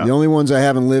California, yeah. The only ones I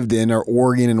haven't lived in are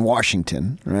Oregon and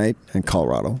Washington, right? And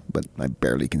Colorado, but I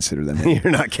barely consider them.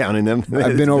 You're not counting them.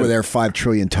 I've been over there 5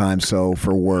 trillion times, so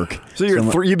for work. So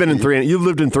you've been in 3. You've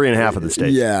lived in 3.5 of the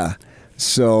states. Yeah.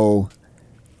 So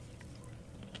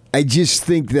I just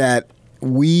think that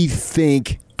we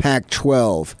think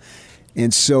Pac-12,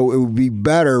 and so it would be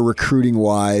better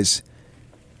recruiting-wise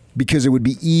because it would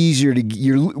be easier to.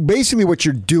 Basically what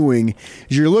you're doing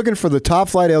is you're looking for the top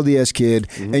flight LDS kid,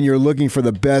 and you're looking for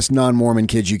the best non-Mormon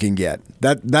kids you can get.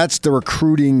 That's the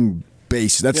recruiting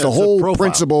base. That's the whole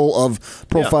principle of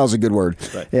profile is a good word.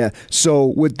 Right. Yeah. So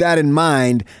with that in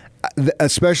mind,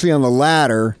 especially on the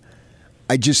latter,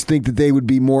 I just think that they would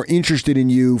be more interested in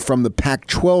you from the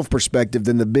Pac-12 perspective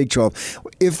than the Big 12.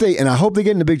 And I hope they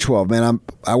get in the Big 12, man.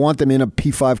 I want them in a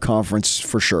P5 conference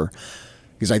for sure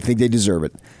because I think they deserve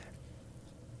it.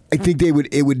 I think it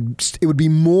would be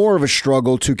more of a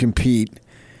struggle to compete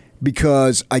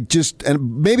because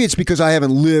and maybe it's because I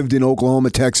haven't lived in Oklahoma,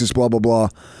 Texas, blah, blah, blah,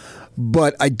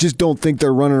 but I just don't think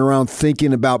they're running around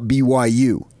thinking about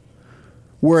BYU.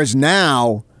 Whereas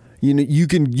now, you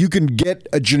can get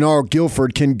a Jannard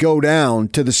Guilford can go down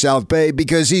to the South Bay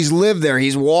because he's lived there.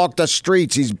 He's walked the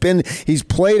streets. He's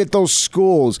played at those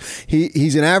schools.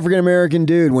 He's an African American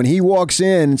dude. When he walks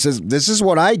in and says, "This is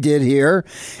what I did here,"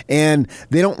 and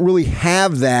they don't really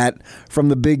have that from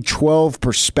the Big 12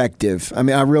 perspective. I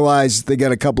mean, I realize they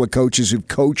got a couple of coaches who've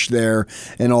coached there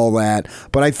and all that,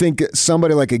 but I think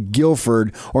somebody like a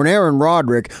Guilford or an Aaron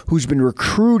Roderick who's been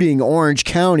recruiting Orange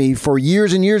County for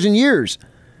years and years and years.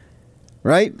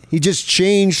 Right? He just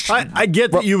changed. I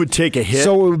get that you would take a hit.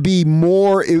 So it would be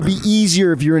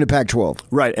easier if you're in a Pac-12.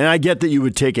 Right. And I get that you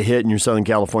would take a hit in your Southern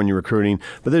California recruiting,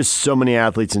 but there's so many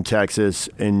athletes in Texas,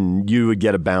 and you would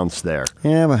get a bounce there.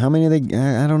 Yeah, but how many are they?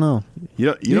 I don't know.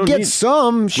 You get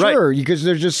some, sure, right, because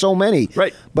there's just so many.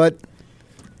 Right. But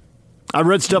I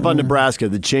read stuff on Nebraska.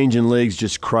 The change in leagues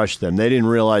just crushed them. They didn't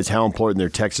realize how important their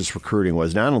Texas recruiting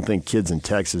was. Now, I don't think kids in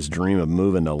Texas dream of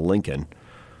moving to Lincoln.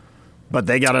 But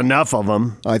they got enough of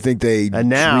them. I think they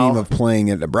dream of playing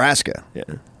at Nebraska. Yeah.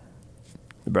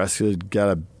 Nebraska's got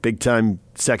a big-time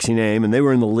sexy name, and they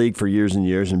were in the league for years and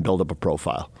years and built up a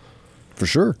profile. For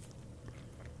sure.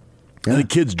 Yeah. And the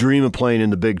kids dream of playing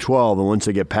in the Big 12, and once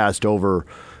they get passed over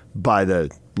by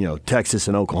the Texas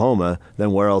and Oklahoma,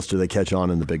 then where else do they catch on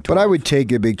in the Big 12? But I would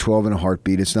take a Big 12 in a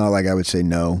heartbeat. It's not like I would say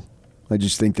no. I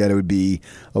just think that it would be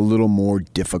a little more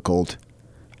difficult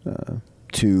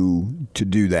to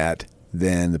do that.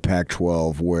 than the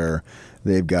Pac-12, where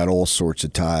they've got all sorts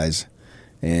of ties.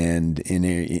 And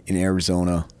in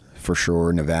Arizona, for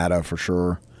sure, Nevada, for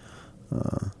sure.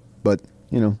 But,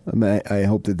 I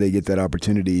hope that they get that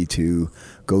opportunity to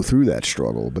go through that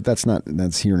struggle. But that's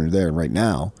here and there right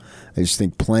now. I just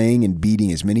think playing and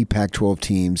beating as many Pac-12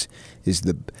 teams it's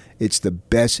the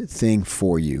best thing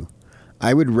for you.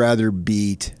 I would rather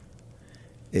beat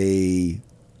a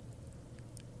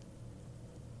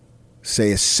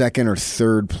second or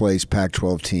third place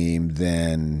Pac-12 team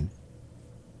than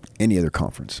any other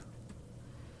conference.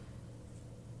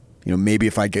 Maybe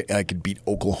if I could beat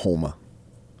Oklahoma,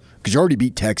 because you already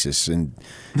beat Texas, and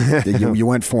you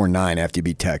went 4-9 after you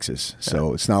beat Texas,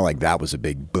 so it's not like that was a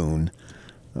big boon.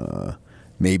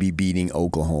 Maybe beating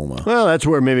Oklahoma. Well, that's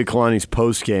where maybe Kalani's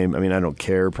post game. I mean, I don't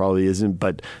care, probably isn't,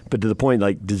 but to the point,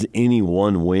 like, does any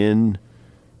one win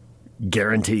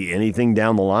guarantee anything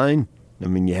down the line? I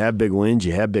mean, you have big wins,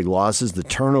 you have big losses. The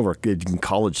turnover in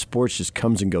college sports just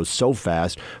comes and goes so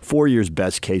fast. 4 years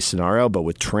best case scenario, but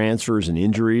with transfers and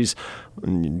injuries,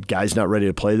 and guys not ready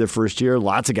to play their first year,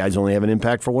 lots of guys only have an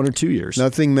impact for 1 or 2 years.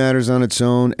 Nothing matters on its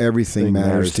own. Everything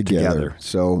matters together.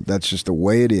 So that's just the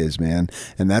way it is, man.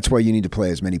 And that's why you need to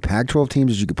play as many Pac-12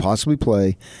 teams as you could possibly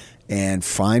play and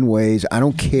find ways. I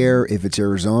don't care if it's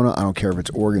Arizona. I don't care if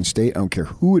it's Oregon State. I don't care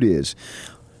who it is.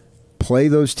 Play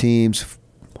those teams.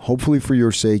 Hopefully for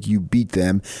your sake, you beat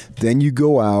them. Then you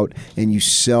go out and you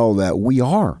sell that we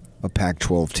are a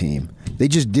Pac-12 team. They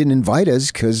just didn't invite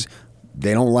us because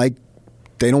they don't want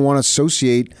to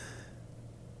associate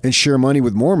and share money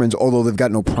with Mormons, although they've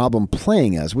got no problem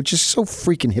playing us, which is so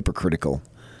freaking hypocritical.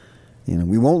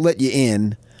 We won't let you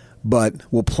in, but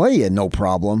we'll play you, no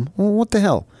problem. Well, what the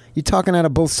hell? You're talking out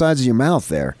of both sides of your mouth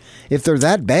there. If they're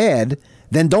that bad,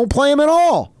 then don't play them at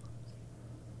all.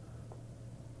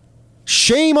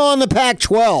 Shame on the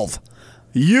Pac-12.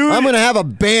 I'm going to have a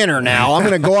banner now. I'm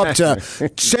going to go up to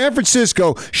San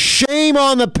Francisco. Shame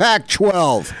on the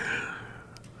Pac-12.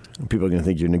 People are going to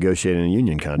think you're negotiating a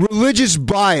union contract. Religious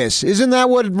bias. Isn't that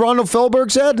what Ronald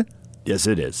Feldberg said? Yes,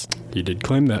 it is. You did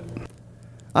claim that.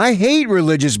 I hate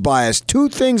religious bias. 2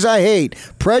 things I hate: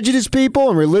 prejudiced people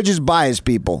and religious bias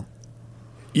people.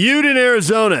 Ute in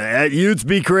Arizona at Utes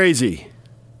Be Crazy.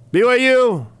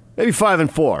 BYU, maybe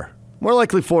 5-4. More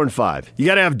likely 4-5. You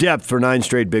got to have depth for 9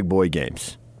 straight big boy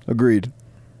games. Agreed.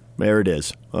 There it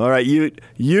is. All right, Ute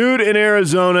in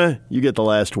Arizona, you get the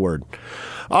last word.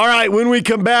 All right, when we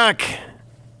come back,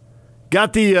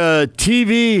 got the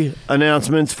TV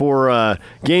announcements for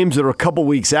games that are a couple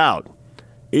weeks out.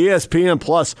 ESPN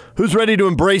Plus. Who's ready to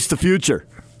embrace the future?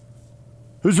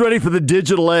 Who's ready for the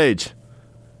digital age?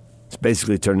 It's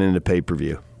basically turning into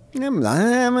pay-per-view. I'm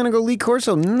going to go Lee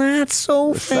Corso. Not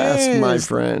so fast, my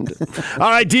friend. All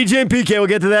right, DJ and PK, we'll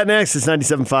get to that next. It's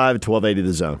 97.5 at 1280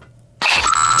 The Zone.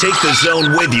 Take the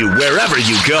Zone with you wherever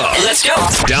you go. Let's go.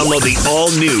 Download the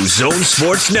all-new Zone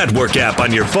Sports Network app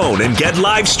on your phone and get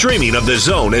live streaming of The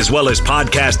Zone as well as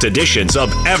podcast editions of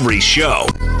every show.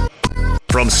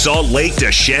 From Salt Lake to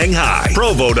Shanghai,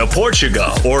 Provo to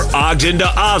Portugal, or Ogden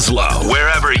to Oslo,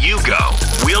 wherever you go,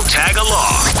 we'll tag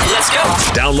along. Let's go.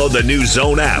 Download the new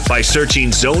Zone app by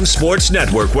searching Zone Sports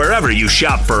Network wherever you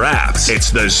shop for apps. It's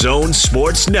the Zone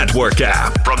Sports Network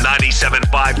app from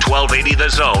 97.5 1280 The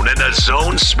Zone and the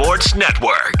Zone Sports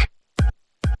Network.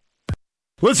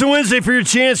 Listen Wednesday for your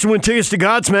chance to win tickets to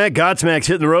Godsmack. Godsmack's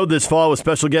hitting the road this fall with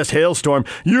special guest Hailstorm.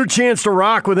 Your chance to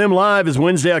rock with them live is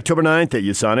Wednesday, October 9th at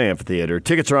USANA Amphitheater.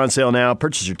 Tickets are on sale now.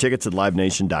 Purchase your tickets at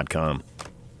livenation.com.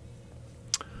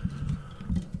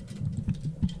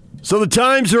 So the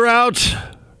times are out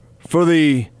for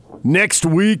the next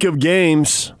week of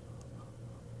games.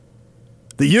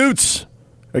 The Utes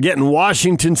are getting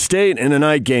Washington State in a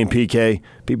night game, PK.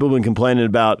 People have been complaining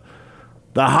about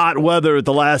the hot weather at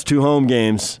the last 2 home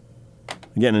games.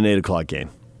 Getting an 8 o'clock game.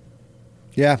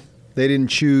 Yeah, they didn't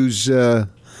choose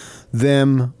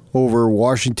them over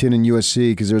Washington and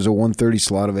USC because there's a 1:30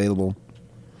 slot available.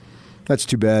 That's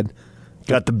too bad.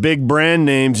 Got the big brand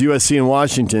names, USC and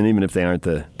Washington, even if they aren't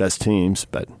the best teams,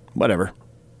 but whatever.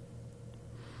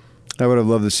 I would have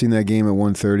loved to see that game at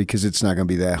 1:30 because it's not going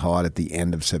to be that hot at the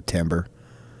end of September.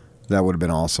 That would have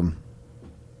been awesome.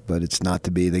 But it's not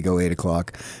to be. They go 8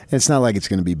 o'clock. And it's not like it's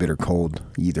going to be bitter cold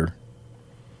either.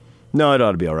 No, it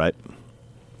ought to be all right.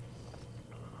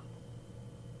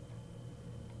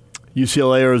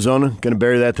 UCLA, Arizona, going to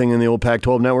bury that thing in the old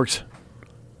Pac-12 networks?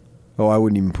 Oh, I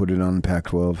wouldn't even put it on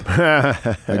Pac-12.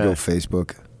 I'd go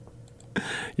Facebook.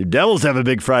 Your Devils have a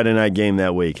big Friday night game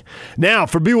that week. Now,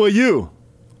 for BYU,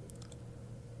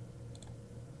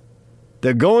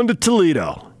 they're going to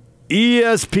Toledo.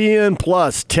 ESPN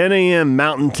Plus, 10 a.m.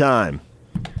 Mountain Time.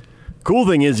 Cool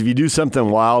thing is, if you do something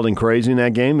wild and crazy in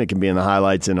that game, it can be in the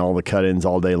highlights and all the cut-ins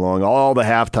all day long. All the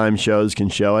halftime shows can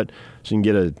show it, so you can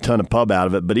get a ton of pub out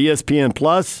of it. But ESPN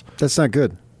Plus, that's not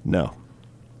good. No,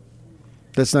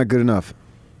 that's not good enough.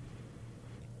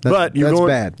 But that's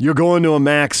bad. You're going to a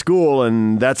MAC school,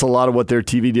 and that's a lot of what their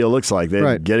TV deal looks like.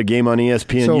 They get a game on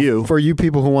ESPNU. So for you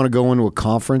people who want to go into a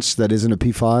conference that isn't a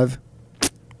P5,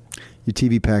 your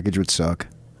TV package would suck.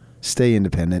 Stay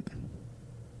independent.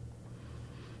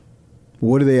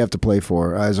 What do they have to play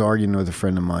for? I was arguing with a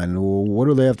friend of mine. Well, what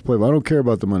do they have to play for? I don't care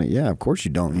about the money. Yeah, of course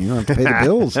you don't. You don't have to pay the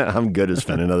bills. I'm good at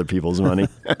spending other people's money.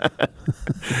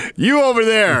 You over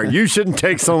there, you shouldn't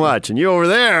take so much. And you over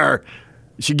there,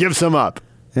 you should give some up.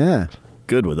 Yeah.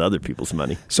 Good with other people's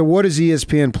money. So what is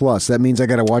ESPN Plus? That means I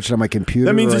got to watch it on my computer.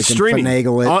 That means or it's I can streaming.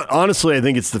 Finagle it. Honestly, I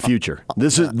think it's the future.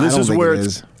 This is where it's.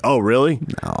 Is. Oh, really?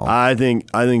 No. I think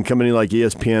a company like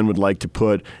ESPN would like to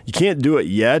put. You can't do it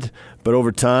yet, but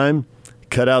over time,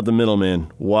 cut out the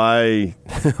middleman. Why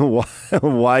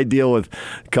deal with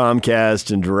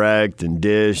Comcast and Direct and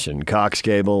Dish and Cox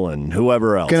Cable and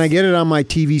whoever else? Can I get it on my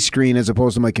TV screen as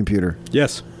opposed to my computer?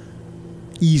 Yes.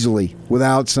 Easily,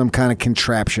 without some kind of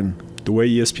contraption. The way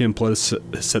ESPN Plus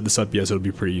set this up, yes, it'll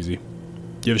be pretty easy.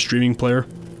 Do you have a streaming player?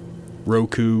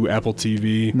 Roku, Apple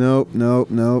TV? Nope.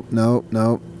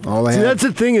 All I have. That's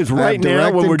the thing is right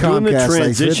now when we're doing the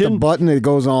transition, I hit the button, it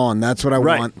goes on. That's what I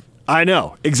want. I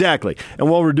know, exactly. And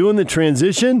while we're doing the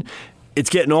transition,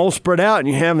 it's getting all spread out, and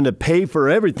you're having to pay for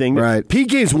everything. Right.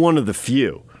 PK is one of the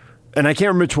few. And I can't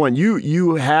remember which one.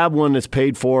 You have one that's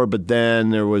paid for, but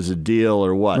then there was a deal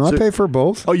or what? No, I pay for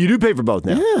both. Oh, you do pay for both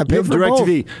now? Yeah, I pay for both.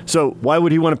 DirecTV. So why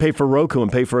would he want to pay for Roku and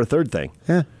pay for a third thing?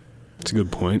 Yeah. That's a good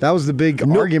point. That was the big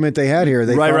argument they had here.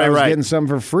 They thought I was getting something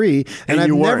for free, and I've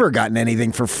never gotten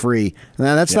anything for free.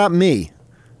 Now, that's not me.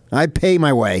 I pay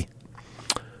my way.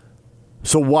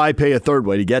 So why pay a third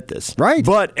way to get this? Right.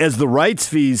 But as the rights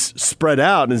fees spread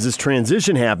out and as this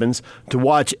transition happens to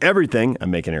watch everything,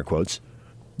 I'm making air quotes,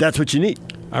 that's what you need.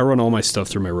 I run all my stuff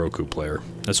through my Roku player.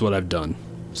 That's what I've done.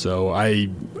 So I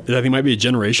think it might be a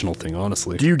generational thing,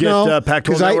 honestly. Do you get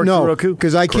Pac-12 Network through Roku?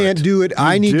 Because I can't do it.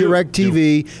 I need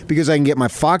DirecTV because I can get my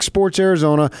Fox Sports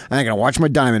Arizona and I can watch my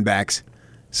Diamondbacks.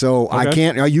 So I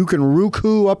can't. You can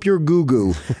Roku up your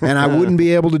goo-goo, and I wouldn't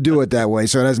be able to do it that way.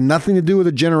 So it has nothing to do with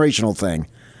a generational thing.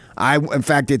 In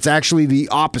fact, it's actually the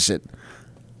opposite.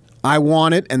 I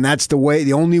want it, and that's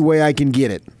the only way I can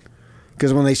get it.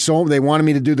 Because when they wanted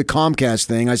me to do the Comcast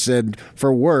thing, I said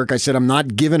for work, I'm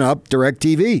not giving up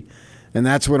DirecTV, and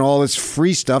that's when all this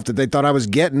free stuff that they thought I was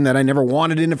getting that I never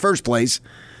wanted in the first place,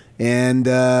 and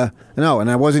I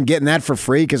wasn't getting that for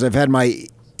free because I've had my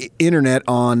internet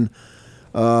on.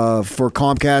 For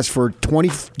Comcast for 20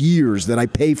 years that I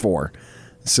pay for.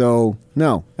 So,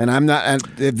 no. And I'm not...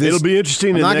 it'll be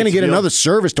interesting. I'm not going to get another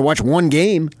service to watch one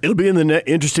game. It'll be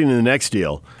interesting in the next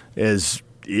deal as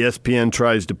ESPN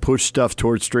tries to push stuff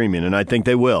towards streaming, and I think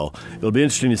they will. It'll be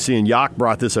interesting to see, and Yak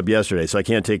brought this up yesterday, so I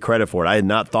can't take credit for it. I had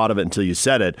not thought of it until you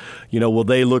said it. Will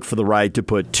they look for the right to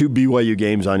put 2 BYU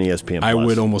games on ESPN+? I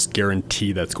would almost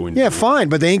guarantee that's going to be. Fine,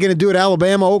 but they ain't going to do it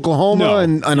Alabama, Oklahoma,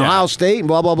 and Ohio State, and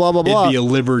blah, blah, blah, blah, blah. It'd be a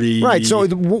Liberty. Right, so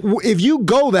if you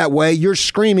go that way, you're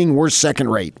screaming we're second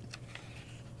rate.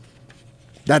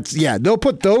 They'll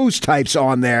put those types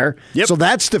on there. Yep. So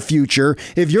that's the future.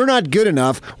 If you're not good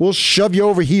enough, we'll shove you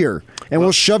over here. And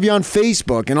we'll shove you on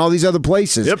Facebook and all these other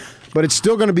places. Yep. But it's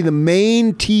still going to be the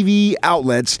main TV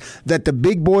outlets that the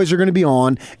big boys are going to be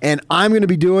on, and I'm going to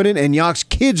be doing it, and Yak's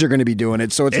kids are going to be doing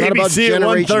it. So it's not about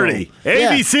generational.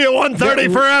 ABC at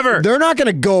 1:30 forever. They're not going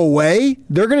to go away.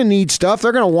 They're going to need stuff.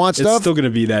 They're going to want stuff. It's still going to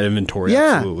be that inventory.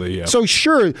 Yeah. Absolutely. Yeah. So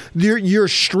sure, your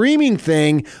streaming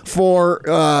thing for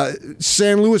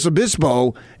San Luis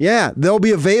Obispo, they'll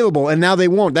be available, and now they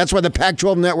won't. That's why the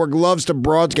Pac-12 network loves to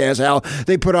broadcast how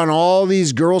they put on all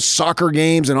these girls' soccer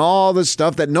games and all this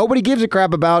stuff that nobody gives a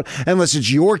crap about unless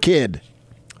it's your kid.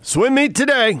 Swim meet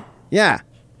today. Yeah.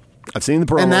 I've seen the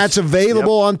promos. And that's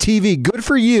available on TV. Good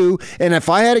for you. And if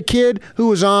I had a kid who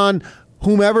was on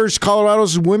whomever's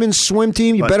Colorado's women's swim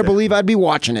team, you better believe I'd be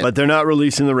watching it. But they're not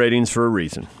releasing the ratings for a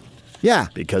reason. Yeah.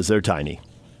 Because they're tiny.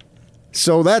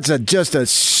 So that's just a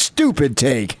stupid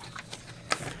take.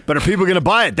 But are people going to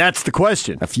buy it? That's the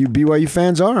question. A few BYU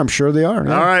fans are. I'm sure they are.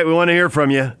 Yeah. All right. We want to hear from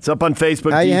you. It's up on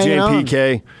Facebook, DJ and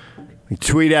PK.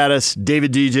 Tweet at us,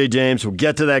 David DJ James. We'll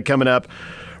get to that coming up.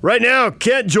 Right now,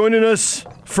 Kent joining us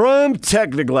from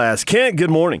Technoglass. Kent, good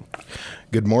morning.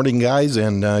 Good morning, guys,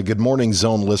 and good morning,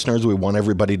 Zone listeners. We want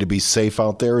everybody to be safe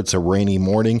out there. It's a rainy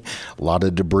morning, a lot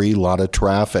of debris, a lot of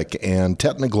traffic, and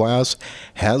Technoglass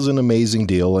has an amazing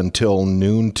deal until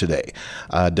noon today.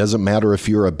 Doesn't matter if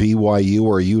you're a BYU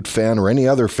or a Ute fan or any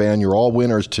other fan, you're all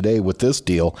winners today with this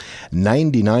deal.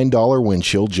 $99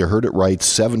 windshields, you heard it right,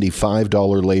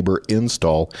 $75 labor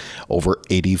install. Over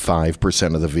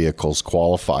 85% of the vehicles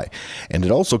qualify. And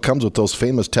it also comes with those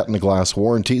famous Technoglass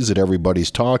warranties that everybody's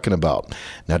talking about.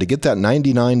 Now, to get that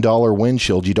 $99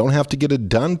 windshield, you don't have to get it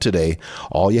done today.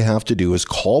 All you have to do is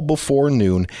call before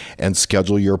noon and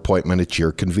schedule your appointment at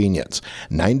your convenience.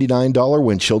 $99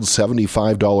 windshield,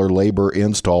 $75 labor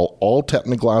install, all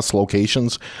Technoglass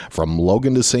locations from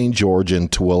Logan to St. George and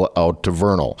Tooele out to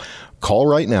Vernal. Call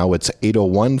right now. It's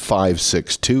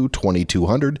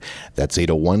 801-562-2200. That's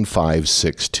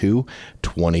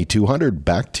 801-562-2200.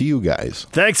 Back to you guys.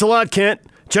 Thanks a lot, Kent.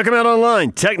 Check them out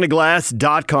online,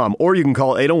 technoglass.com, or you can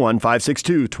call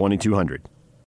 801-562-2200.